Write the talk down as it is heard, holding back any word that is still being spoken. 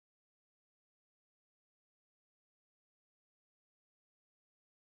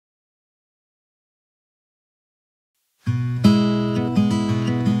May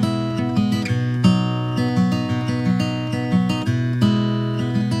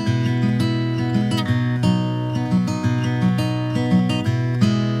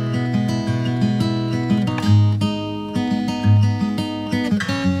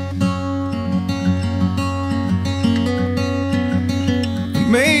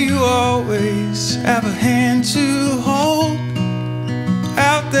you always have a hand to hold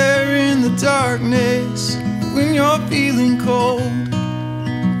out there in the darkness when you're feeling cold,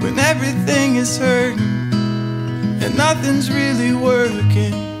 when everything is hurting and nothing's really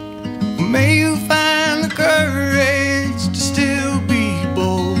working. May you find the courage to still be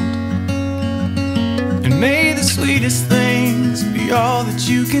bold, and may the sweetest things be all that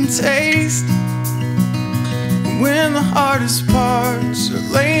you can taste when the hardest parts are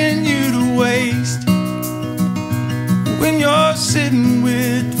laying you to waste, when you're sitting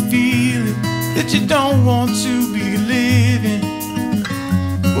with the feeling that you don't want to be living.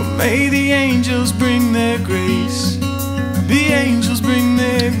 Well, may the angels bring their grace, the angels bring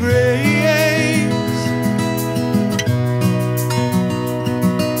their grace.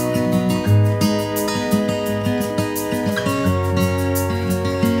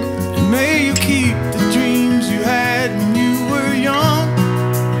 And may you keep the dreams you had when you were young.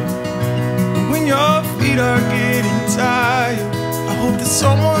 When your feet are getting tired, I hope that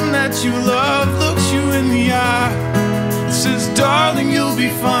someone that you love looks you in the eye and says, darling, you'll be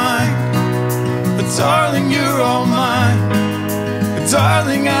fine. But darling, you're all mine. But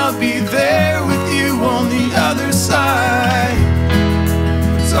darling, I'll be there with you on the other side.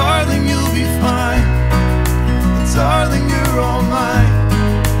 But darling, you'll be fine. But darling, you're all mine.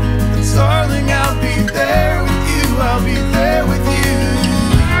 But darling, I'll be there with you. I'll be there with you.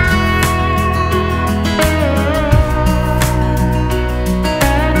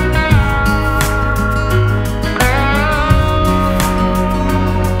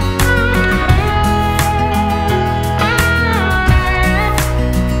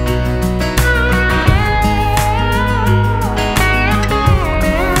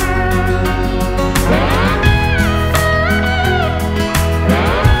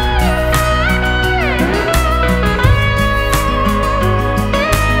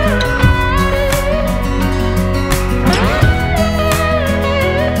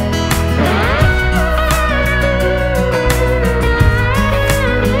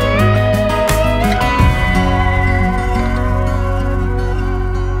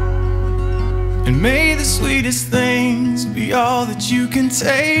 And may the sweetest things be all that you can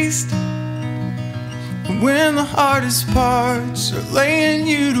taste, and when the hardest parts are laying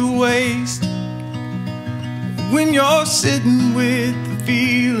you to waste, when you're sitting with the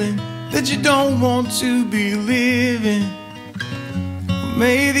feeling that you don't want to be living,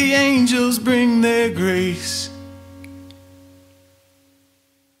 may the angels bring their grace.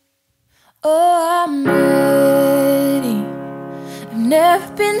 Oh, I'm ready. I've never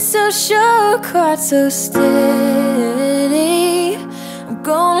been so sure, quite so steady. I'm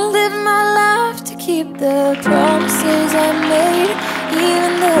gonna live my life to keep the promises I made.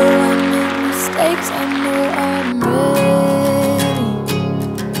 Even though I make mistakes, I know I'm ready.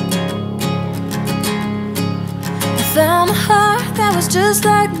 I found a heart that was just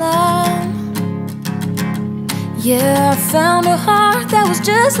like mine. Yeah, I found a heart that was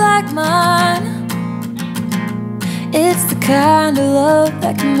just like mine. It's the kind of love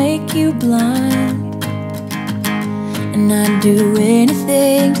that can make you blind, and I'd do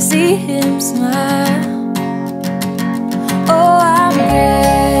anything to see him smile. Oh, I'm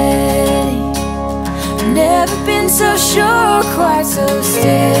ready. I've never been so sure, quite so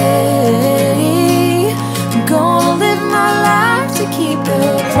steady. I'm gonna live my life to keep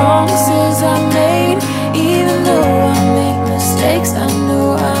the promises I made. Even though I make mistakes, I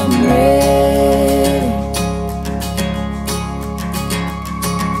know I'm ready.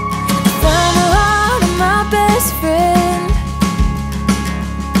 I found the heart of my best friend.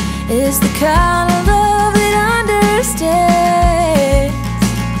 It's the kind of love that understands.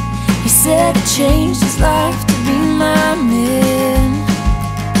 He said it changed his life to be my man.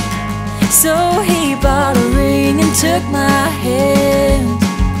 So he bought a ring and took my hand.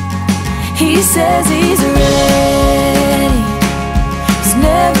 He says he's ready. He's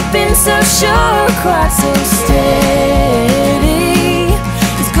never been so sure, quite so steady.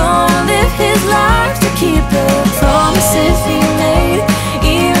 He's gonna live his life to keep the promises he made.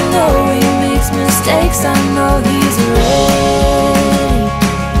 Even though he makes mistakes, I know he's ready.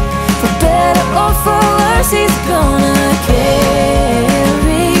 For better or for worse, he's gonna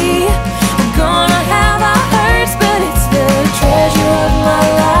carry. We're gonna have our hurts, but it's the treasure of my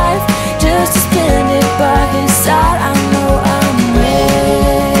life. Just to spend it by his side,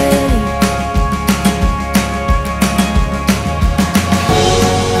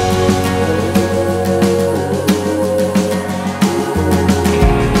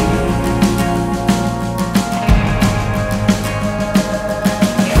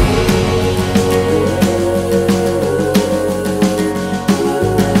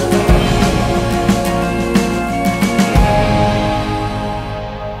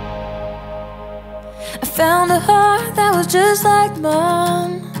 just like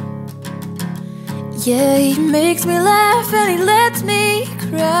mine. Yeah, he makes me laugh and he lets me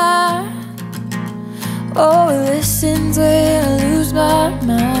cry. Oh, he listens when I lose my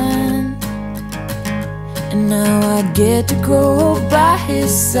mind. And now I get to grow by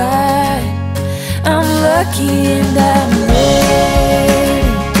his side. I'm lucky and I'm ready.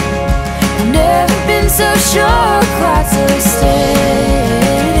 I've never been so sure, quite so steady.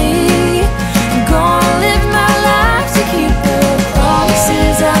 I'm gonna live my life to keep the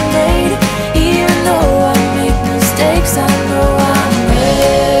promises I made. Even though I make mistakes, I know I'm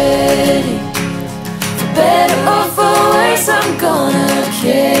ready. For better or for worse, I'm gonna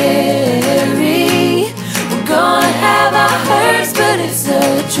carry. We're gonna have our hurts, but it's the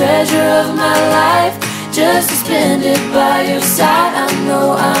treasure of my life just to spend it by your side. I know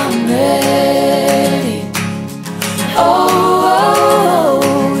I'm ready.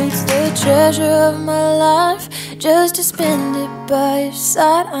 Oh, it's the treasure of my life just to spend it by your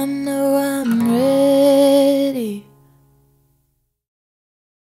side. I know I'm ready.